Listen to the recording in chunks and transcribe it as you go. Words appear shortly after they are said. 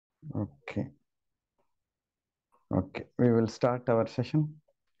Okay. Okay. We will start our session.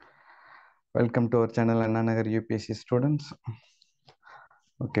 Welcome to our channel Annanagar UPSC students.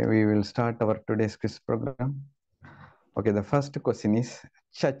 Okay, we will start our today's quiz program. Okay, the first question is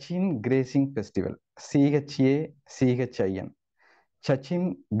Chachin Grazing Festival. CHACHIN.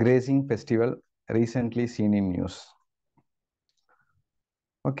 Chachin Grazing Festival recently seen in news.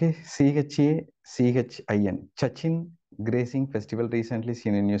 Okay, CHACHIN. Chachin Grazing Festival recently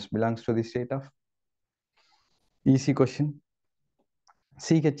seen in news belongs to the state of. Easy question.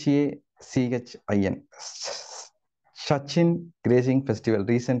 CHACHIN. Sachin Grazing Festival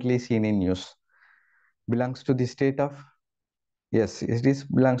recently seen in news belongs to the state of. Yes, it is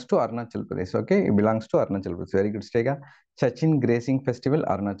belongs to Arunachal Pradesh. Okay, it belongs to Arunachal Pradesh. Very good, Stega. Sachin Grazing Festival,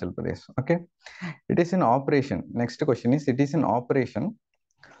 Arunachal Pradesh. Okay, it is an operation. Next question is: it is an operation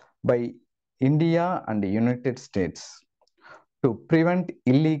by India and the United States to prevent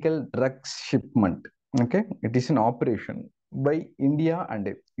illegal drugs shipment. Okay, it is an operation by India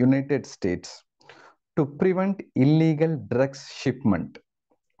and United States to prevent illegal drugs shipment.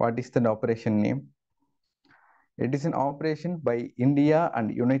 What is the operation name? It is an operation by India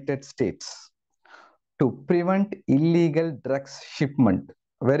and United States to prevent illegal drugs shipment.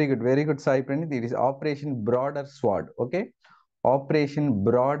 Very good, Sai Pranit. It is Operation Broader Sword. Okay, Operation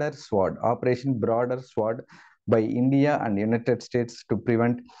Broader Sword. Operation Broader Sword by India and United States to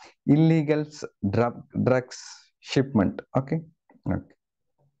prevent illegal drugs shipment. Okay. Okay.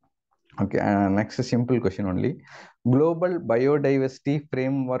 Okay, next simple question only. Global Biodiversity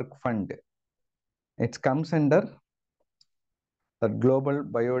Framework Fund. It comes under the Global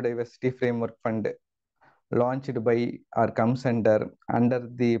Biodiversity Framework Fund launched by or comes under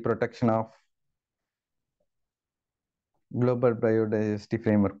the protection of Global Biodiversity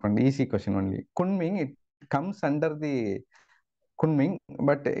Framework Fund. Easy question only. Kunming, it comes under the Kunming,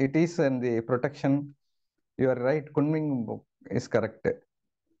 but it is in the protection. You are right. Kunming is correct.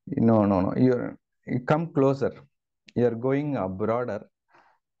 No. You come closer. You are going broader.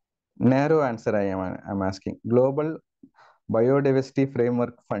 Narrow answer I am asking. Global Biodiversity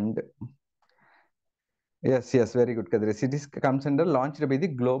Framework Fund. Yes, very good, Kadri. It is comes under launched by the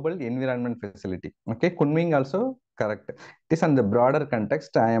Global Environment Facility. Okay, Kunming also correct. It is on the broader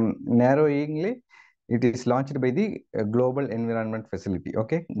context. I am narrowingly. It is launched by the Global Environment Facility.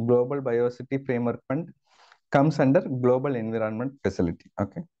 Okay, Global Biodiversity Framework Fund comes under Global Environment Facility.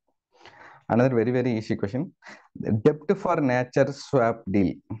 Okay. Another very easy question. The debt for nature swap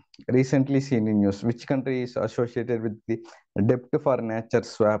deal recently seen in news. Which country is associated with the debt for nature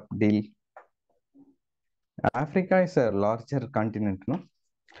swap deal? Africa is a larger continent, no?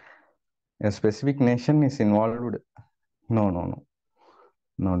 A specific nation is involved. No,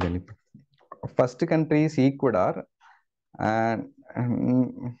 Delhi. First country is Ecuador, and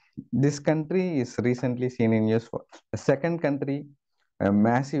this country is recently seen in news. For the second country, a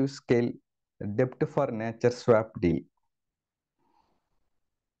massive scale debt for nature swap deal.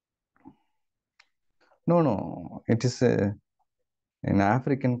 No, it is an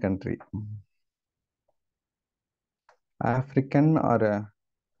African country. African or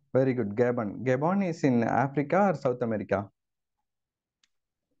very good, Gabon. Gabon is in Africa or South America?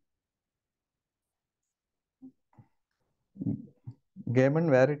 Gabon,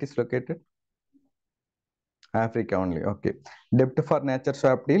 where it is located? Africa only. Okay. Debt for nature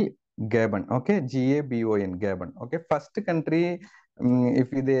swap deal, Gabon. Okay. Gabon, Gabon. Okay. First country, if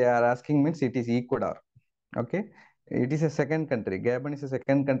they are asking, means it is Ecuador. Okay. It is a second country. Gabon is a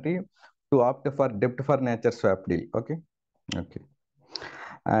second country to opt for debt for nature swap deal. Okay. Okay.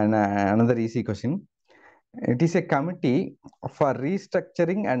 And another easy question. It is a committee for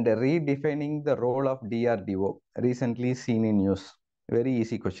restructuring and redefining the role of DRDO, recently seen in news. Very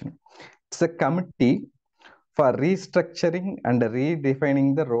easy question. It's a committee for restructuring and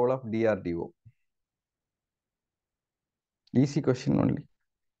redefining the role of DRDO. Easy question only.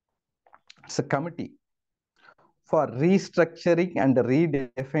 It's a committee for restructuring and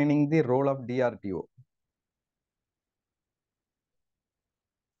redefining the role of DRDO.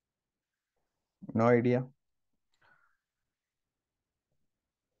 No idea.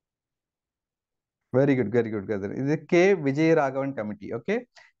 Very good. It's the K. Vijay Raghavan committee. Okay.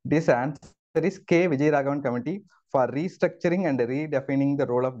 This answer is K. Vijay Raghavan committee for restructuring and redefining the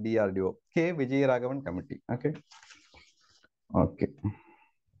role of DRDO. K. Vijay Raghavan committee. Okay. Okay.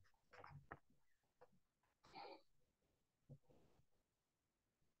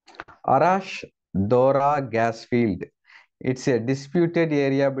 Arash Dora gas field. It's a disputed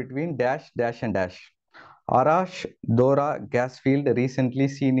area between dash and dash. Arash Dora gas field recently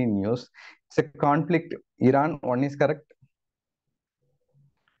seen in news. It's a conflict. Iran, one is correct.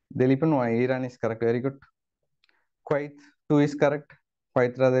 Dilipan, Iran is correct. Very good. Kuwait, 2 is correct.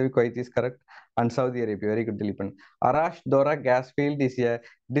 Kuwait is correct. And Saudi Arabia. Very good, Dilipan. Arash Dora gas field is a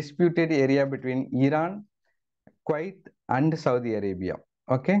disputed area between Iran, Kuwait, and Saudi Arabia.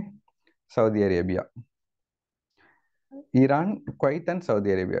 Okay? Saudi Arabia. Iran, Kuwait, and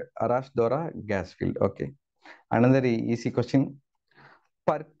Saudi Arabia. Arash Dora gas field. Okay. Another easy question.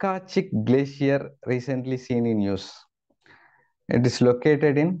 Parkachik Glacier recently seen in news. It is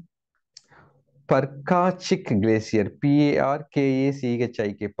located in Parkachik Glacier,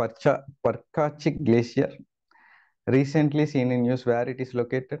 Parkachik, Parkachik Glacier, recently seen in news. Where it is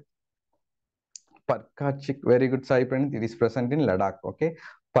located? Parkachik, very good, Sai Pranit. It is present in Ladakh. Okay,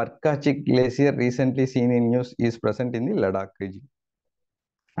 Parkachik Glacier, recently seen in news, is present in the Ladakh region.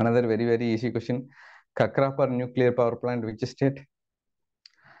 Another very easy question. Kakrapar nuclear power plant, which state?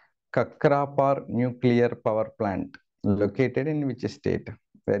 Kakrapar nuclear power plant, located in which state?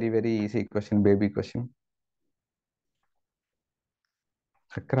 Very easy question, baby question.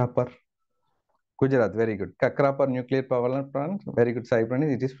 Kakrapar, Gujarat, very good. Kakrapar nuclear power plant, very good,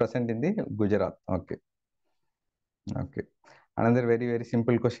 Cybernet. It is present in the Gujarat. Okay. Okay. Another very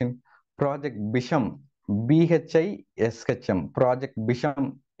simple question. Project Bisham, BHISHM. Project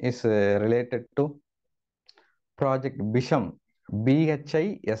Bisham is related to Project Bisham,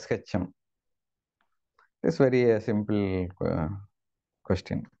 BHISHM. It's very simple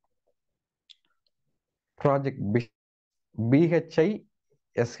question. Project BHISHM,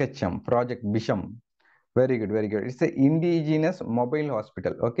 Project Bisham. Very good. It's the indigenous mobile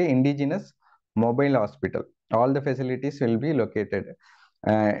hospital. Okay, indigenous mobile hospital. All the facilities will be located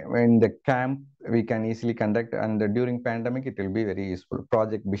in the camp. We can easily conduct, and during pandemic, it will be very useful.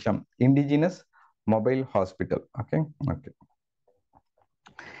 Project Bisham, indigenous mobile hospital. Okay.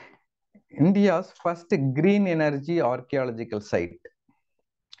 India's first green energy archaeological site,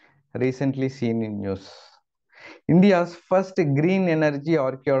 recently seen in news. India's first green energy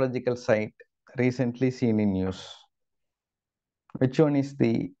archaeological site, recently seen in news. Which one is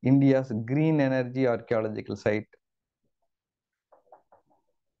the India's green energy archaeological site?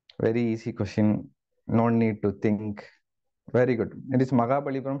 Very easy question. No need to think. Very good. It is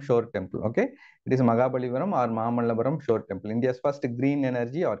Mahabalipuram Shore Temple. Okay. It is Mahabalipuram or Mahamallapuram Shore Temple. India's first green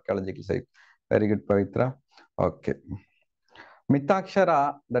energy archaeological site. Very good, Pavitra. Okay.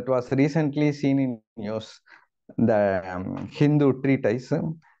 Mitakshara, that was recently seen in news. The Hindu treatise,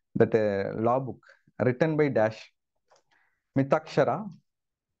 that law book written by Dash. Mitakshara.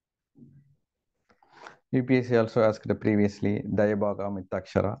 UPSC also asked previously, Dayabhaga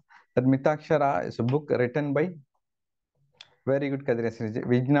Mitakshara. That Mitakshara is a book written by, very good,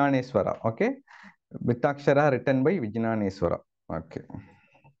 Vijnaneswara. Okay. Mitakshara written by Vijnaneswara. Okay.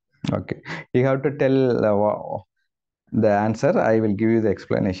 Okay. You have to tell the answer. I will give you the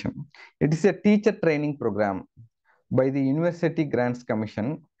explanation. It is a teacher training program by the University Grants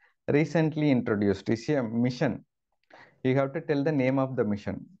Commission, recently introduced. It's a mission. You have to tell the name of the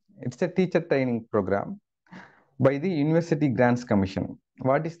mission. It's a teacher training program by the University Grants Commission.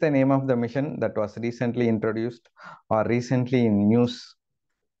 What is the name of the mission that was recently introduced or recently in news?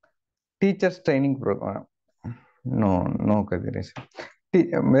 Teachers training program. No, Kadiresh.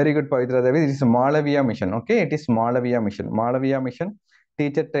 Very good, Pavitra Devi. It is Malaviya mission. Okay, it is Malaviya mission. Malaviya mission,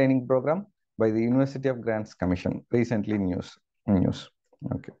 teacher training program by the University of Grants Commission, recently news.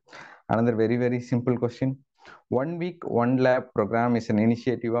 Okay. Another very simple question. 1 week, 1 lab program is an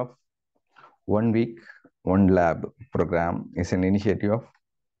initiative of 1 week, 1 lab program is an initiative of,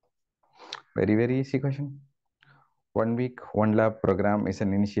 very easy question. 1 week, 1 lab program is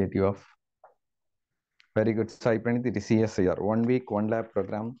an initiative of, very good, Sai Pranit. It is CSIR. 1 week, 1 lab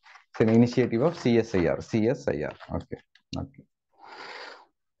program. It's an initiative of CSIR.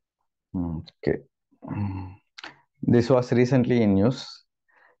 Okay. This was recently in news.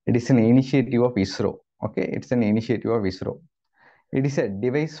 It is an initiative of ISRO. Okay, it's an initiative of ISRO. It is a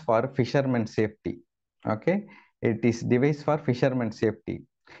device for fishermen safety. Okay, it is device for fishermen safety.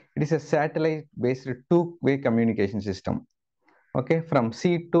 It is a satellite-based two-way communication system. Okay, from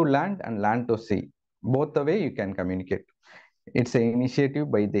sea to land and land to sea. Both the way you can communicate. It's an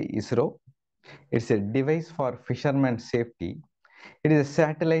initiative by the ISRO. It's a device for fishermen safety. It is a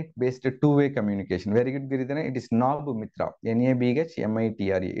satellite-based two-way communication. Very good, Giridhana. It is NAB Mitra.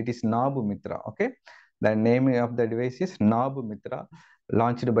 NABHMITRA. It is NAB Mitra. Okay. The name of the device is NAB Mitra,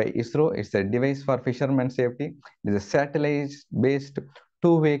 launched by ISRO. It's a device for fishermen safety. It is a satellite-based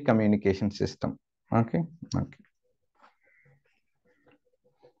two-way communication system. Okay.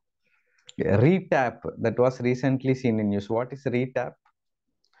 RETAP, that was recently seen in news. What is RETAP?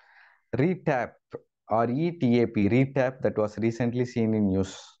 RETAP or ETAP, RETAP, that was recently seen in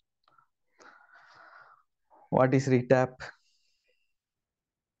news. What is retap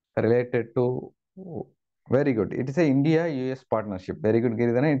related to? Very good. It is a India-US partnership. Very good,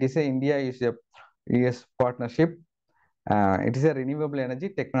 Giridhana. It is a India-US partnership. It is a renewable energy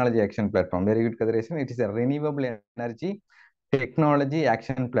technology action platform. Very good, Kadiration. It is a renewable energy technology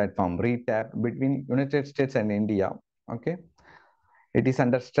action platform, RETAP, between United States and India. Okay. It is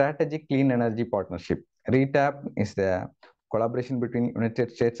under strategic clean energy partnership. RETAP is the collaboration between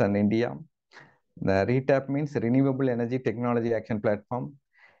United States and India. The RETAP means Renewable Energy Technology Action Platform.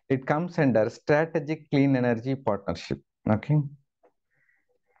 It comes under strategic clean energy partnership. Okay.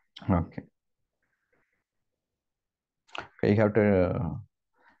 Okay. You have to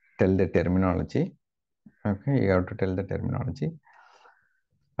tell the terminology. Okay, you have to tell the terminology.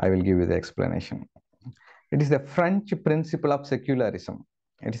 I will give you the explanation. It is the French principle of secularism.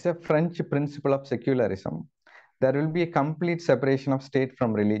 It is a French principle of secularism. There will be a complete separation of state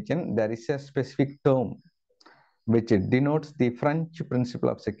from religion. There is a specific term which denotes the French principle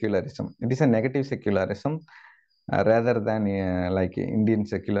of secularism. It is a negative secularism rather than like Indian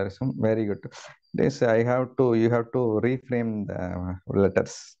secularism. Very good. This you have to reframe the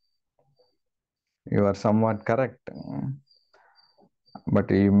letters. You are somewhat correct, but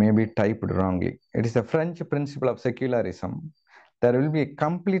you may be typed wrongly. It is the French principle of secularism. There will be a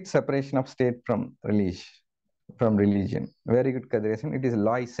complete separation of state from religion. Very good, Kadiration. It is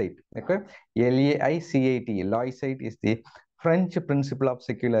laicite. Okay, Laicite. Laicite is the French principle of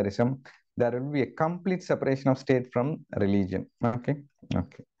secularism. There will be a complete separation of state from religion. Okay,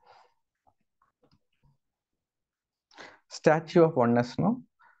 okay. Statue of Oneness, no?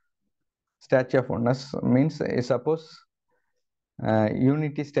 Statue of Oneness means, suppose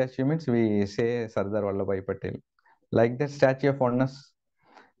unity statue means we say Sardar Vallabhbhai Patel. Like that, Statue of Oneness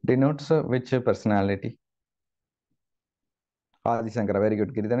denotes which personality? Adi Shankara. Very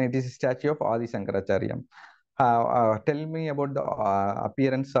good, Giridhan. It is a statue of Adi Shankaracharya. Tell me about the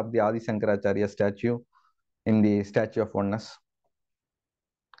appearance of the Adi Shankaracharya statue in the Statue of Oneness.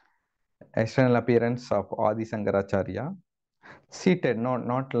 External appearance of Adi Shankaracharya. Seated,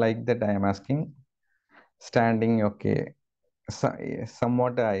 not like that I am asking. Standing, okay.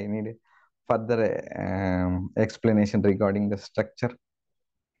 Somewhat I need further explanation regarding the structure.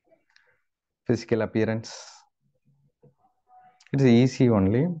 Physical appearance. It's easy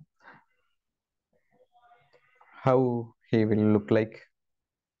only. How he will look like?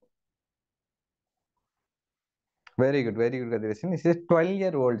 Very good, Kadiration. This is a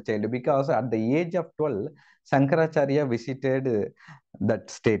 12-year-old child, because at the age of 12, Shankaracharya visited that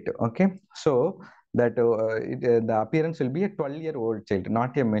state. Okay, so that the appearance will be a 12-year-old child,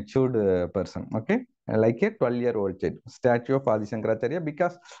 not a matured person. Okay, like a 12-year-old child. Statue of Adi Shankaracharya,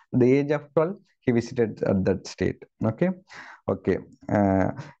 because at the age of 12, he visited that state. Okay, okay.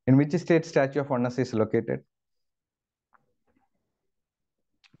 In which state Statue of Oneness is located?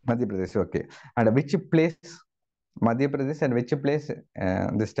 Madhya Pradesh. Okay, and which place? Madhya Pradesh, and which place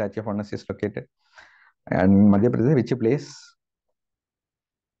the Statue of Oneness is located? And Madhya Pradesh, which place?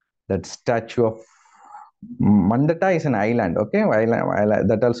 That statue of Mandata is an island. Okay, island,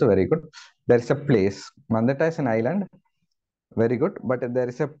 that also very good. There is a place. Mandata is an island. Very good, but there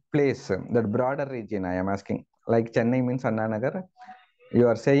is a place, that broader region I am asking. Like Chennai means Anna Nagar. You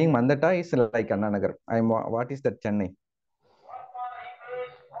are saying Mandata is like Anna Nagar. What is that Chennai?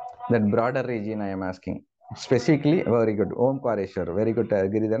 That broader region I am asking. Specifically, very good. Omkareshwar. Very good,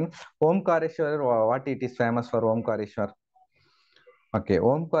 Giridharan. Omkareshwar, what it is famous for? Omkareshwar. Okay,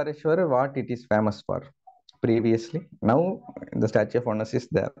 Omkareshwar, what it is famous for? Previously, now the Statue of Oneness is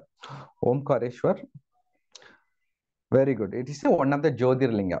there. Omkareshwar. Very good. It is one of the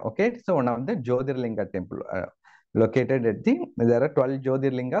Jyotirlinga. Okay, it's one of the Jyotirlinga temple. Located at there are 12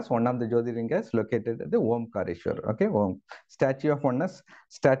 Jyotirlingas. One of the Jyotirlingas located at the Omkareshwar. Okay, Statue of Oneness,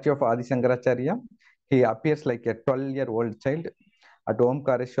 statue of Adi Shankaracharya. He appears like a 12-year-old child at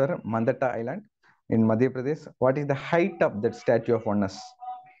Omkareshwar, Mandata Island in Madhya Pradesh. What is the height of that Statue of Oneness?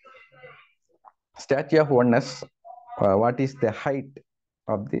 Statue of Oneness, what is the height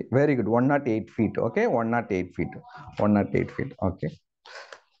of the? Very good, 108 feet. Okay, 108 feet. 108 feet. Okay.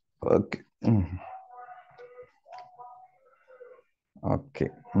 Okay. Okay.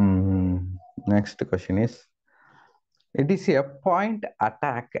 Next question is, it is a point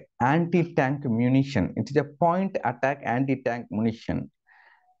attack anti-tank munition. It is a point attack anti-tank munition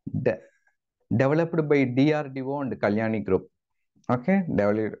developed by DRDO and Kalyani Group. Okay,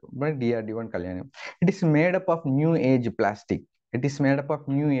 developed by DRDO and Kalyani. It is made up of new age plastic. It is made up of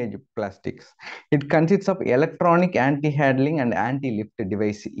new age plastics. It consists of electronic anti-handling and anti-lift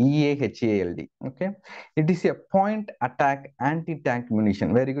device, EAHALD. Okay, it is a point attack anti-tank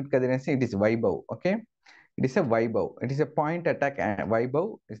munition. Very good, Kadiransi. It is Vaibhav. Okay, It is a Weibow. It is a point attack.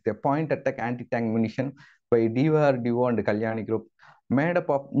 Weibow is the point attack anti-tank munition by DRDO and Kalyani Group, made up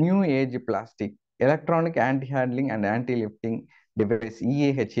of new age plastic, electronic anti-handling and anti-lifting device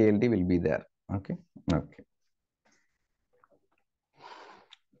EAHALD will be there. Okay. Okay.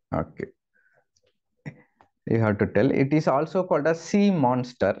 Okay. You have to tell. It is also called a sea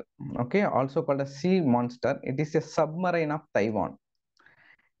monster. Okay. Also called a sea monster. It is a submarine of Taiwan.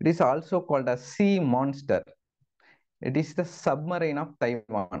 It is also called a sea monster. It is the submarine of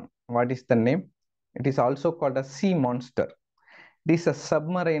Taiwan. What is the name? It is also called a sea monster. It is a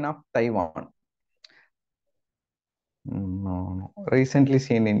submarine of Taiwan. No. Recently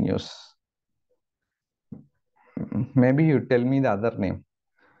seen in news. Maybe you tell me the other name.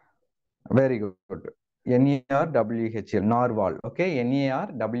 Very good. NARWHAL, Narwhal. Okay,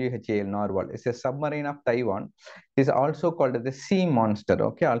 NARWHAL, Narwhal. It's a submarine of Taiwan. It is also called the sea monster.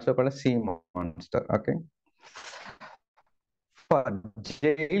 Okay, also called a sea monster. Okay. For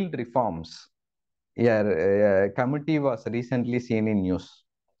jail reforms, yeah, a committee was recently seen in news.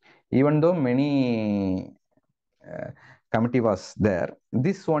 Even though many committee was there,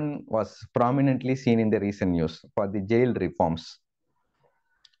 this one was prominently seen in the recent news for the jail reforms.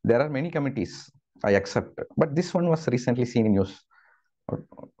 There are many committees, I accept, but this one was recently seen in news.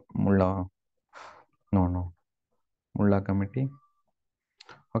 Mullah, no, Mullah committee.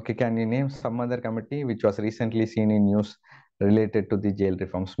 Okay, can you name some other committee which was recently seen in news related to the jail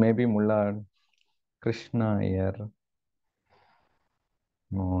reforms? Maybe Mullah Krishna here.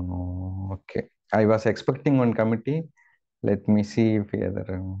 No. Okay. I was expecting one committee. Let me see if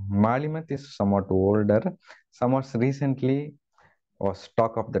other Malimat is somewhat older. Somewhat recently was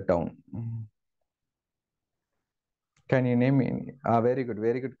talk of the town. Can you name me? Very good,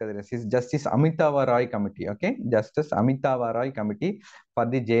 Kadiras. Is Justice Amitava Roy Committee. Okay, Justice Amitava Roy Committee for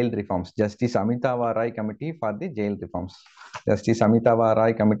the jail reforms. Justice Amitava Roy Committee for the jail reforms. Justice Amitava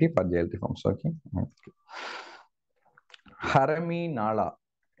Roy Committee for jail reforms. Okay. Harami Nala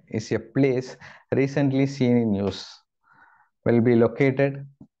is a place recently seen in news. Will be located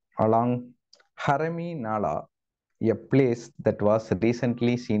along Harami Nala, a place that was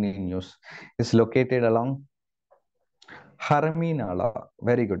recently seen in news, is located along Harami Nala.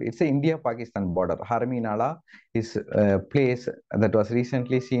 Very good. It's the India-Pakistan border. Harami Nala is a place that was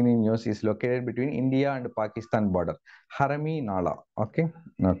recently seen in news, is located between India and Pakistan border. Harami Nala. Okay.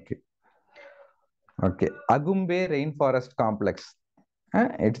 Okay. Okay. Agumbe Rainforest Complex.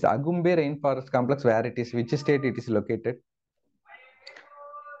 It's Agumbe Rainforest Complex. Where it is? Which state it is located?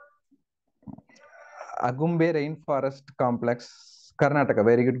 Agumbe Rainforest Complex, Karnataka.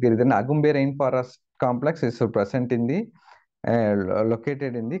 Very good, Giridhan. Agumbe Rainforest Complex is present in the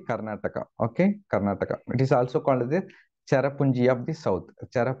located in the Karnataka. Okay, Karnataka. It is also called the Cherrapunji of the South.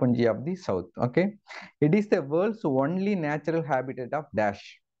 Cherrapunji of the South. Okay, it is the world's only natural habitat of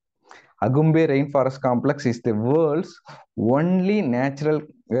dash. Agumbe Rainforest Complex is the world's only natural.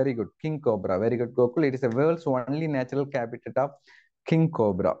 Very good, king cobra. Very good, Gokul. It is the world's only natural habitat of king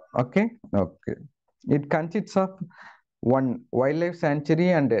cobra. Okay, okay. It consists of one wildlife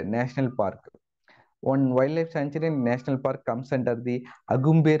sanctuary and a national park. One wildlife sanctuary and national park comes under the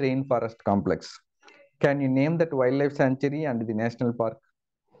Agumbe Rainforest Complex. Can you name that wildlife sanctuary and the national park?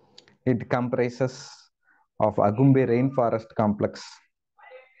 It comprises of Agumbe Rainforest Complex.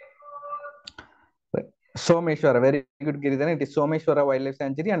 Someshwara, very good, Giridharan. It is Someshwara Wildlife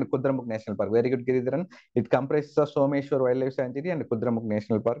Sanctuary and Kudramukh National Park. Very good, Giridharan. It comprises of Someshwara Wildlife Sanctuary and Kudramukh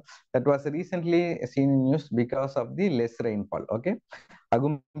National Park. That was recently seen in news because of the less rainfall. Okay.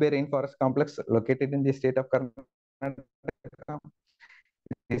 Agumbe Rainforest Complex located in the state of Karnataka.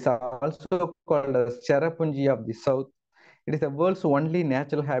 It is also called as Cherrapunji of the South. It is the world's only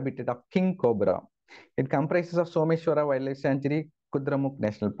natural habitat of king cobra. It comprises of Someshwara Wildlife Sanctuary, Kudramukh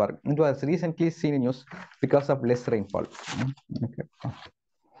National Park. It was recently seen in news because of less rainfall. Okay.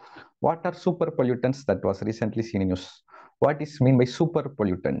 What are super pollutants that was recently seen in news? What is mean by super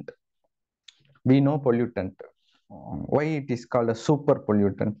pollutant? We know pollutant. Why it is called a super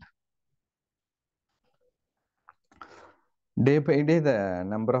pollutant? Day by day, the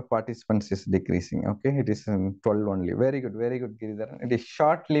number of participants is decreasing. Okay, it is 12 only. Very good, Giridharan. It is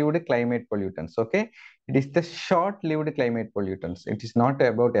short-lived climate pollutants. Okay, it is the short-lived climate pollutants. It is not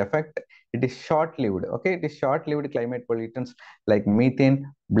about effect. It is short-lived. Okay, it is short-lived climate pollutants like methane,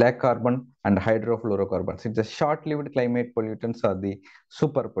 black carbon, and hydrofluorocarbons. It's the short-lived climate pollutants are the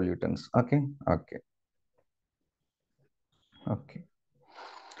super pollutants. Okay, okay, okay.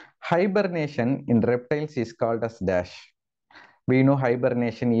 Hibernation in reptiles is called as dash. We know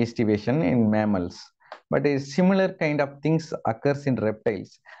hibernation, estivation in mammals. but a similar kind of things occurs in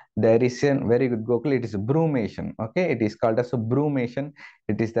reptiles. There is a very good Gokul, it is brumation. Okay, it is called as a brumation.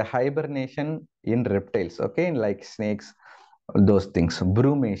 It is the hibernation in reptiles. Okay, like snakes, those things.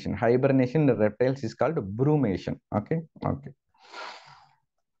 Brumation, hibernation in reptiles is called brumation. Okay, okay.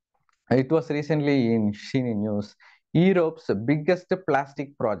 It was recently seen in news. Europe's biggest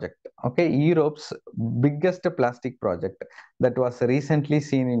plastic project. Okay, Europe's biggest plastic project that was recently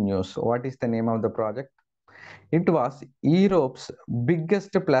seen in news. What is the name of the project? It was Europe's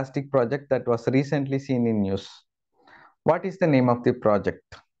biggest plastic project that was recently seen in news. What is the name of the project?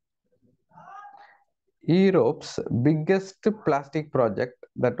 Europe's biggest plastic project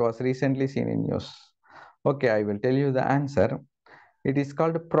that was recently seen in news. Okay, I will tell you the answer. It is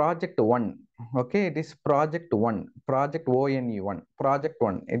called Project One. Okay, it is Project One, Project ONE1, Project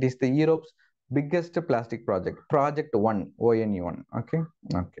One. It is the Europe's biggest plastic project, Project One, ONE1. Okay,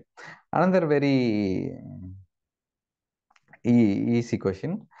 okay. Another very easy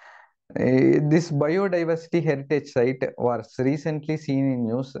question. This biodiversity heritage site was recently seen in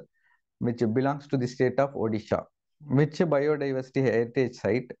news, which belongs to the state of Odisha. Which biodiversity heritage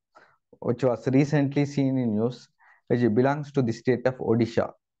site, which was recently seen in news, which belongs to the state of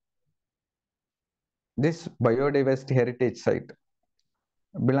Odisha? This biodiversity heritage site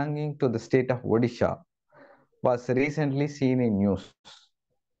belonging to the state of Odisha was recently seen in news.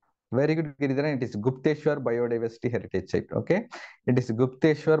 Very good, Giridharan. It is Gupteshwar Biodiversity Heritage Site. Okay, it is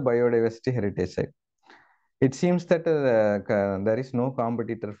Gupteshwar Biodiversity Heritage Site. It seems that there is no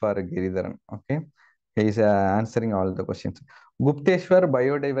competitor for Giridharan. Okay, he is answering all the questions. Gupteshwar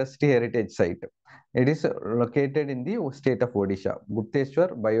Biodiversity Heritage Site. It is located in the state of Odisha.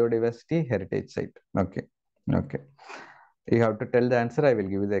 Gupteshwar Biodiversity Heritage Site. Okay, okay. You have to tell the answer. I will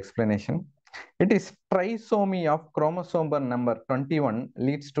give you the explanation. It is trisomy of chromosome number 21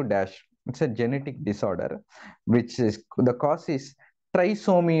 leads to dash. It's a genetic disorder, which is the cause is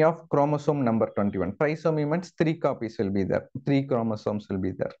trisomy of chromosome number 21. Trisomy means 3 copies will be there. 3 chromosomes will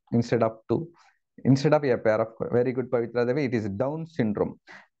be there instead of 2. Instead of a pair of, very good Pavitra Devi, it is Down syndrome.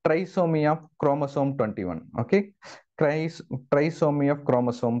 Trisomy of chromosome 21. Okay. Trisomy of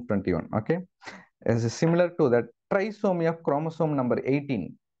chromosome 21. Okay. As similar to that, trisomy of chromosome number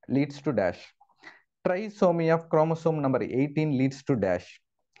 18 leads to dash. Trisomy of chromosome number 18 leads to dash.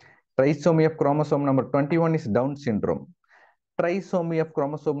 Trisomy of chromosome number 21 is Down syndrome. Trisomy of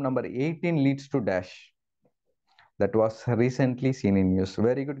chromosome number 18 leads to dash. That was recently seen in news.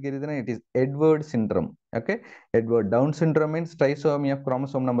 Very good, Giridhana. It is Edward syndrome. Okay. Edward Down syndrome means trisomy of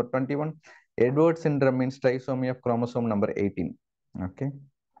chromosome number 21. Edward syndrome means trisomy of chromosome number 18. Okay.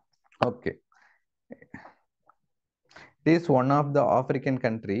 Okay. It is one of the African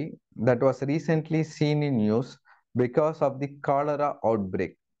country that was recently seen in news because of the cholera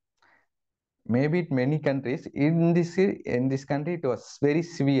outbreak. Maybe many countries in this country it was very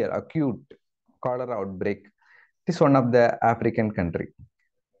severe, acute cholera outbreak. It is one of the African country.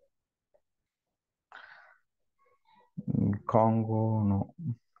 Congo, no.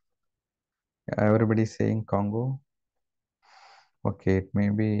 Everybody is saying Congo. Okay, it may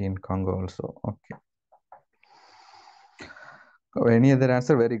be in Congo also. Okay. Any other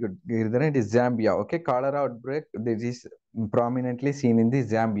answer? Very good. It is Zambia. Okay, cholera outbreak. This is prominently seen in the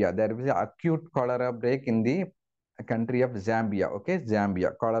Zambia. There is an acute cholera outbreak in the country of Zambia. Okay,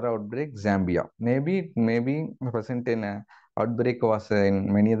 Zambia. Cholera outbreak, Zambia. Maybe present in outbreak was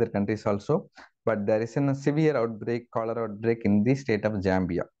in many other countries also, but there is a severe outbreak, cholera outbreak in the state of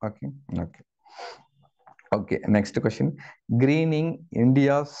Zambia. Okay, okay. Okay, next question. Greening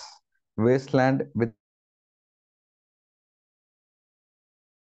India's wasteland with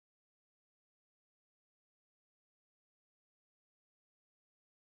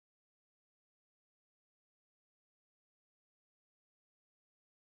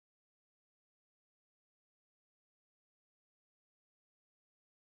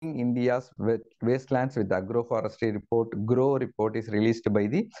India's wastelands with agroforestry report, GROW report is released by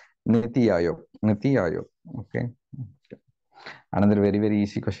the Niti Aayog. Niti Aayog. Okay. Another very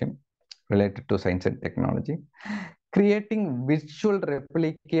easy question related to science and technology. Creating virtual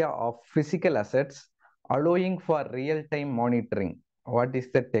replica of physical assets, allowing for real-time monitoring. What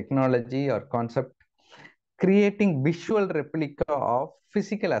is the technology or concept? Creating visual replica of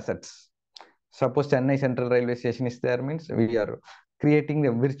physical assets. Suppose Chennai Central Railway Station is there, means we are creating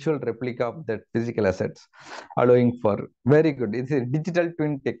a virtual replica of that physical assets, allowing for very good. It's a digital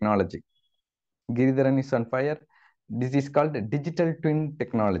twin technology. Giridharan is on fire. This is called digital twin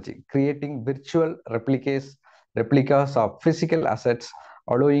technology, creating virtual replicas of physical assets,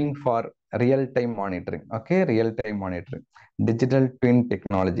 allowing for real-time monitoring. Okay, real-time monitoring. Digital twin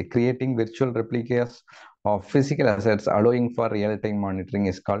technology, creating virtual replicas of physical assets, allowing for real-time monitoring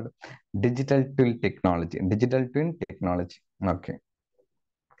is called digital twin technology. Digital twin technology. Okay.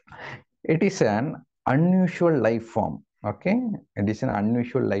 It is an unusual life form. Okay, it is an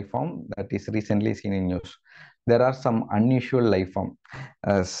unusual life form that is recently seen in news. There are some unusual life form,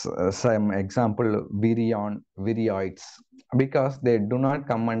 as some example, virioids, because they do not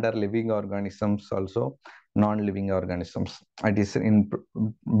come under living organisms, also non-living organisms. It is in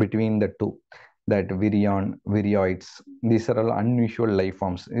between the two, that virioids. These are all unusual life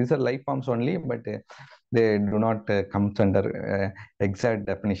forms. These are life forms only, but they do not come under exact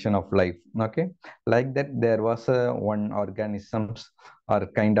definition of life. Okay, like that there was one organisms or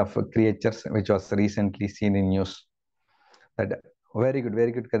kind of creatures which was recently seen in news. That very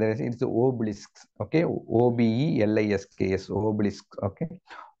good, Kadesh. It's the obelisks. Okay, OBELISKS, obelisk. Okay,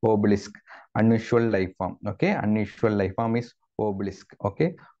 obelisk, unusual life form. Okay, unusual life form is obelisk.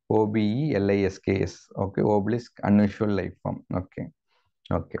 Okay, OBELISKS. Okay, obelisk, unusual life form. Okay,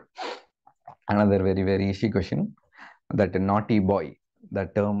 okay. Another very easy question. That naughty boy. The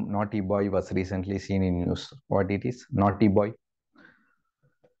term naughty boy was recently seen in news. What it is? Naughty boy.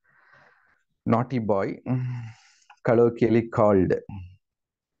 Naughty boy, colloquially called,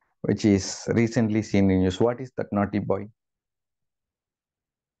 which is recently seen in news. What is that naughty boy?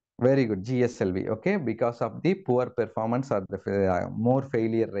 Very good, GSLV. Okay, because of the poor performance or the more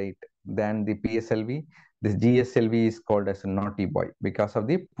failure rate than the PSLV, this GSLV is called as a naughty boy because of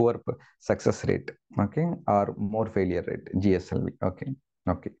the poor success rate. Okay, or more failure rate, GSLV. Okay,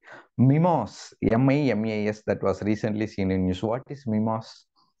 okay. MIMOS, MIMAS, that was recently seen in news. What is MIMOS?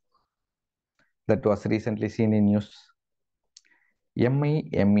 That was recently seen in news.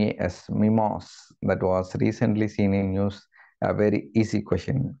 MIMAS, MIMOS, that was recently seen in news. A very easy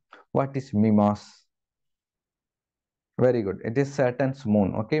question. What is MIMOS? Very good. It is Saturn's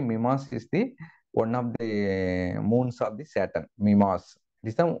moon. Okay, MIMOS is the one of the moons of the Saturn. MIMOS. It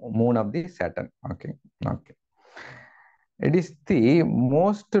is the moon of the Saturn. Okay, okay. It is the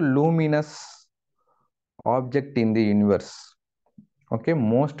most luminous object in the universe. Okay,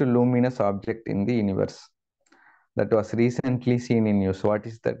 most luminous object in the universe. That was recently seen in news. What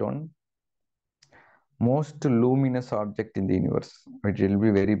is that one? Most luminous object in the universe. It will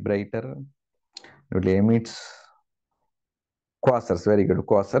be very brighter. It will emit quasars. Very good.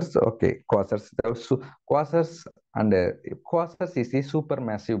 Quasars. Okay. Quasars. Quasars and quasars is a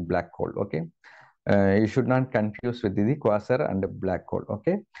supermassive black hole. Okay. You should not confuse with the quasar and the black hole.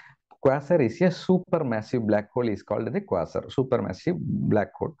 Okay. Quasar is a supermassive black hole. Is called the quasar. Supermassive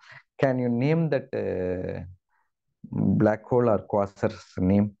black hole. Can you name that black hole or quasar's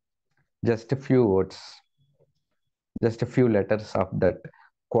name? Just a few words. Just a few letters of that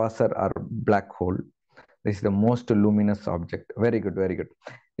quasar or black hole. This is the most luminous object. Very good, very good.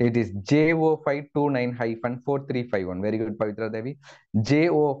 It is JO529-4351. Very good, Pavitra Devi.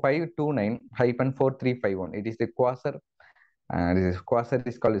 JO529-4351. It is the quasar. This quasar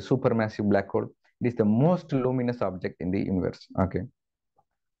is called a supermassive black hole. It is the most luminous object in the universe. Okay.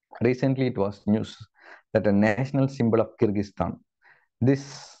 Recently, it was news that a national symbol of Kyrgyzstan,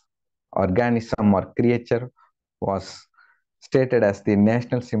 this organism or creature, was stated as the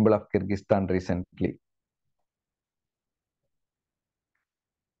national symbol of Kyrgyzstan recently.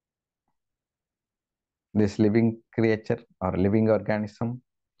 This living creature or living organism,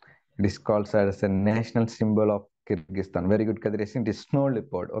 it is called as a national symbol of Kyrgyzstan. Very good, Kadiresh. It is snow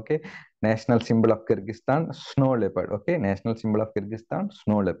leopard. Okay, national symbol of Kyrgyzstan, snow leopard. Okay, national symbol of Kyrgyzstan,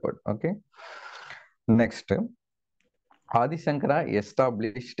 snow leopard. Okay. Next, Adi Shankara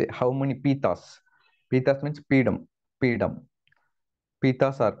established how many pitas? Pitas means pedum. Pedum.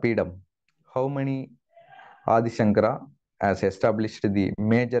 Pitas or pedum. How many Adi Shankara has established the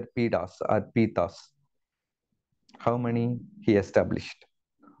major pitas or pitas? How many he established?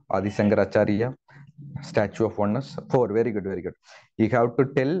 Adi Shankaracharya, Statue of Oneness. 4. Very good, very good. You have to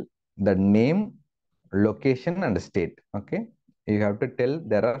tell the name, location, and state. Okay. You have to tell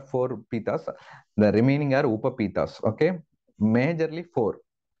there are 4 pitas. The remaining are upapitas. Okay. Majorly 4.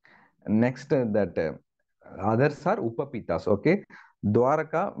 Next, that others are upapitas. Okay.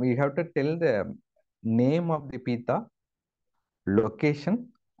 Dwaraka, we have to tell the name of the pita, location,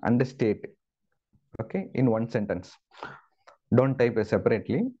 and state. Okay. In one sentence. Don't type it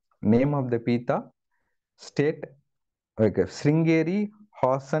separately. Name of the pita, state. Okay. Sringeri,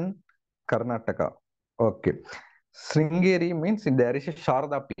 Hassan, Karnataka. Okay. Sringeri means there is a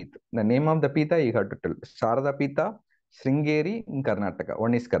Sharda Pita. The name of the Pita you have to tell. Sharda Pita, Sringeri in Karnataka.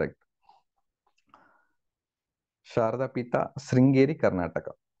 One is correct. Sharda Pita, Sringeri,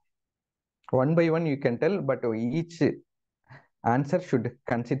 Karnataka. One by one you can tell, but each answer should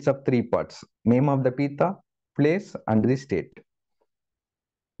consist of three parts: name of the Pita, place, and the state.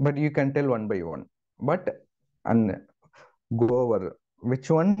 But you can tell one by one. But and go over.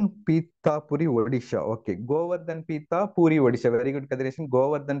 Which one? Pita Puri Odisha. Okay. Govardhan Pita Puri Odisha. Very good consideration.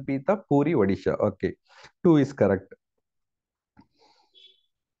 Govardhan Pita Puri Odisha. Okay. Two is correct.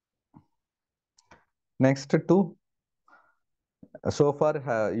 Next two. So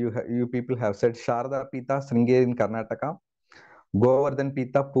far, you people have said Sharda Pita Sringeri in Karnataka, Govardhan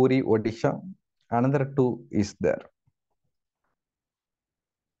Pita Puri Odisha. Another two is there.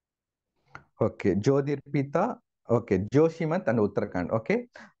 Okay, Jyotir Pita. Okay, Joshimat and Uttarakhand. Okay,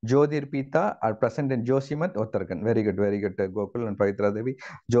 Jyotir Pita are present in Joshimat, Uttarakhand. Very good, very good. Gokul and Pavitra Devi.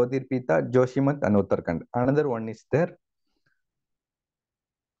 Jyotir Pita, Joshimat and Uttarakhand. Another one is there.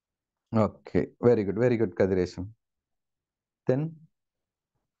 Okay, very good, Kadiresham. Then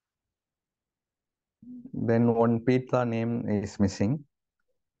one Pita name is missing.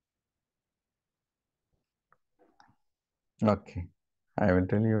 Okay, I will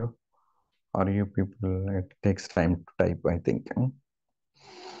tell you. Or you people, it takes time to type, I think.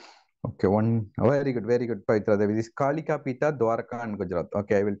 Okay, one very good, Pavitra Devi. This Kalika Pita, Dwarka and Gujarat.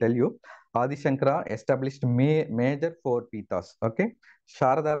 Okay, I will tell you. Adi Shankara established major four Pitas. Okay,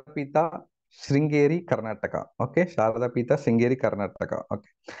 Sharada Pita, Sringeri, Karnataka. Okay, Sharada Pita, Sringeri, Karnataka. Okay,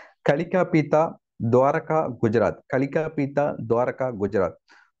 Kalika Pita, Dwarka, Gujarat. Kalika Pita, Dwarka, Gujarat.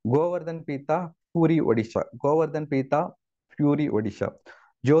 Govardhan Pita, Puri, Odisha. Govardhan Pita, Puri, Odisha.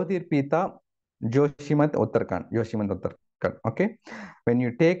 Jyotir Pita, Joshimat, Uttarakhand. Joshimat, Uttarakhand. Okay, when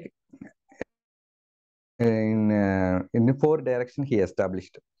you take in the four direction he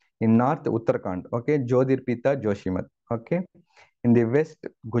established. In north, Uttarakhand. Okay, Jyotir Pita, Joshimat. Okay, in the west,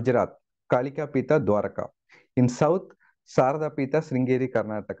 Gujarat, Kalika Pita, Dwarka. In south, Sarada Pita, Sringeri,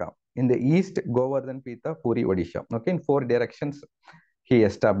 Karnataka. In the east, Govardhan Pita, Puri, Odisha. Okay, in four directions he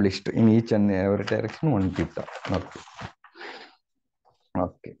established. In each and every direction, one Pita. Okay.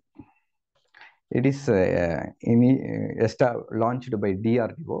 Okay. It is launched by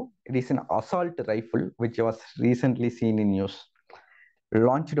DRDO. It is an assault rifle which was recently seen in news.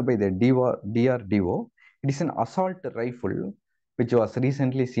 Launched by the DRDO. It is an assault rifle which was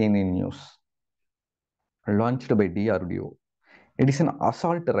recently seen in news. Launched by DRDO. It is an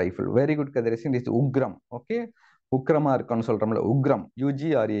assault rifle. Very good, Kadireshim. It is Ugram. Okay. Ugram Ugram.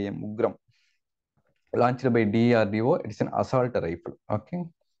 UGRAM. Ugram. Launched by DRDO. It is an assault rifle. Okay.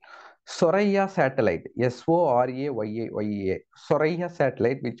 Soraya satellite, Soraya. Soraya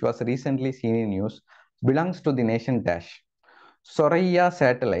satellite, which was recently seen in news, belongs to the nation dash. Soraya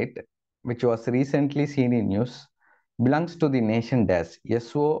satellite, which was recently seen in news, belongs to the nation dash.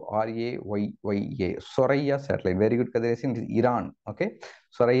 Soraya. Soraya satellite. Very good, Kadireshim. It is Iran. Okay.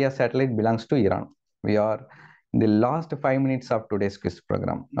 Soraya satellite belongs to Iran. We are in the last 5 minutes of today's quiz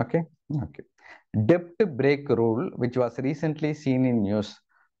program. Okay. Okay. Debt break rule, which was recently seen in news,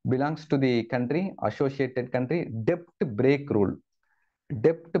 belongs to the country, associated country, debt break rule.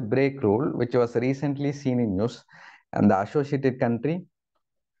 Debt break rule, which was recently seen in news, and the associated country,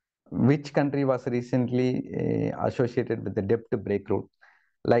 which country was recently associated with the debt break rule?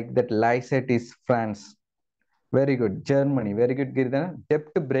 Like that, Lyset is France. Very good. Germany. Very good, Girdana. Debt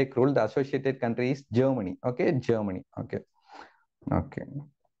break rule, the associated country is Germany. Okay, Germany. Okay. Okay.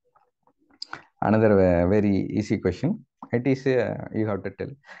 Another very easy question. It is, you have to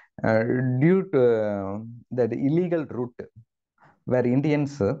tell. Due to that illegal route where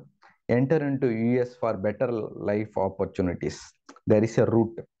Indians enter into US for better life opportunities, there is a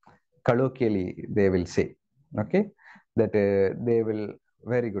route, colloquially they will say, okay, that they will,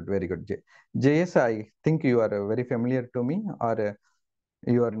 very good, very good. JS, I think you are very familiar to me, or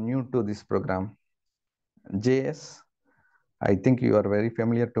you are new to this program. JS, I think you are very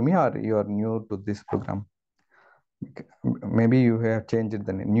familiar to me, or you are new to this program. Maybe you have changed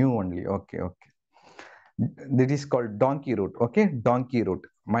the new only. Okay, okay. That is called donkey route. Okay, donkey route.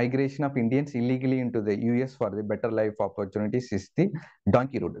 Migration of Indians illegally into the US for the better life opportunities is the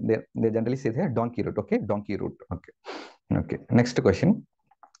donkey route. They generally say the donkey route. Okay, donkey route. Okay, okay. Next question.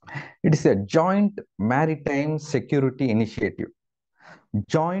 It is a joint maritime security initiative.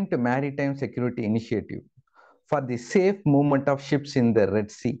 Joint maritime security initiative for the safe movement of ships in the Red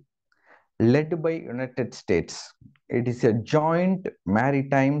Sea, led by United States. It is a joint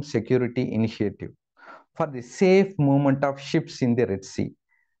maritime security initiative for the safe movement of ships in the Red Sea.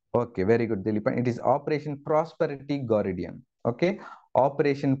 Okay, very good, Dilipan. It is Operation Prosperity Guardian. Okay,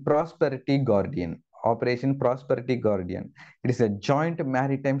 Operation Prosperity Guardian. Operation Prosperity Guardian. It is a joint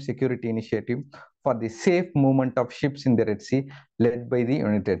maritime security initiative for the safe movement of ships in the Red Sea, led by the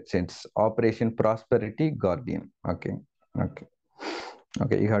United States. Operation Prosperity Guardian. Okay, okay,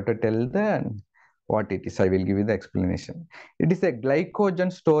 okay. You have to tell the what it is. I will give you the explanation. It is a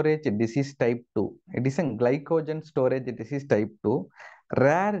glycogen storage disease type 2. It is a glycogen storage disease type 2,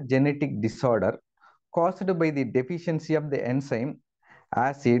 rare genetic disorder caused by the deficiency of the enzyme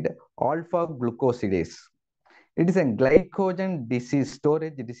acid alpha glucosidase. It is a glycogen disease,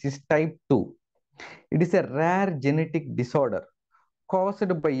 storage disease type 2. It is a rare genetic disorder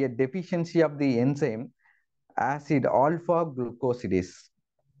caused by a deficiency of the enzyme acid alpha glucosidase.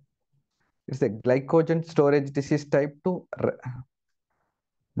 It's a glycogen storage disease type 2.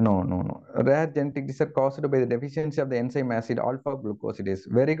 No, no, no. Rare genetic disorder caused by the deficiency of the enzyme acid alpha glucosidase.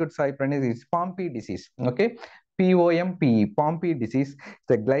 Very good, Sai Pranesh. It's Pompe disease. Okay. POMPE, Pompe disease.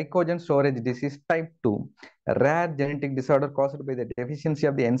 The glycogen storage disease type 2. Rare genetic disorder caused by the deficiency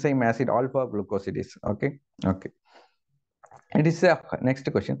of the enzyme acid alpha glucosidase. Okay. Okay. It is a next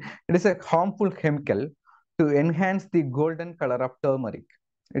question. It is a harmful chemical to enhance the golden color of turmeric.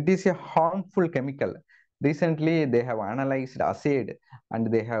 It is a harmful chemical. Recently, they have analyzed, assayed,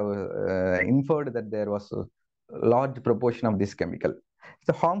 and they have inferred that there was a large proportion of this chemical. It's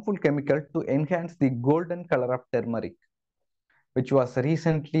a harmful chemical to enhance the golden color of turmeric, which was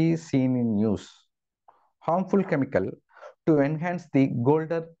recently seen in news. Harmful chemical to enhance the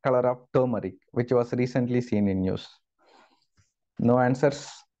golden color of turmeric, which was recently seen in news. No answers?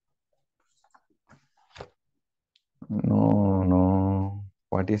 No, no.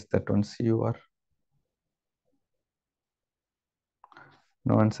 What is that one? CUR?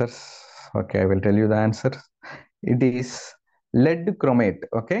 No answers. Okay, I will tell you the answer. It is lead chromate.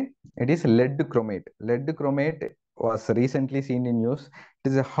 Okay, it is lead chromate. Lead chromate was recently seen in news.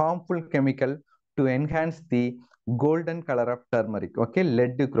 It is a harmful chemical to enhance the golden color of turmeric. Okay,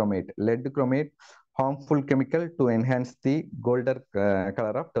 lead chromate. Lead chromate, harmful chemical to enhance the golden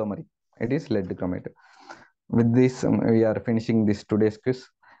color of turmeric. It is lead chromate. With this, we are finishing this today's quiz.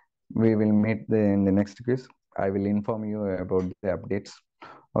 We will meet in the next quiz. I will inform you about the updates.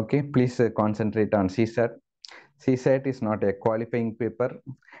 Okay, please concentrate on CSAT. CSAT is not a qualifying paper,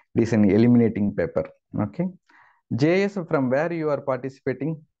 it is an eliminating paper. Okay. JS, from where you are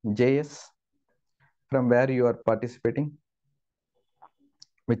participating? JS, from where you are participating?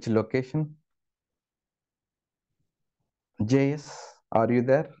 Which location? JS, are you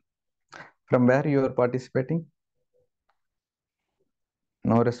there? From where you are participating?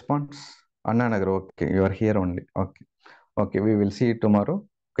 No response? Anna Nagar, okay, you are here only. Okay. Okay, we will see you tomorrow.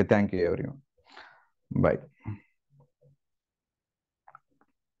 Okay, thank you everyone. Bye.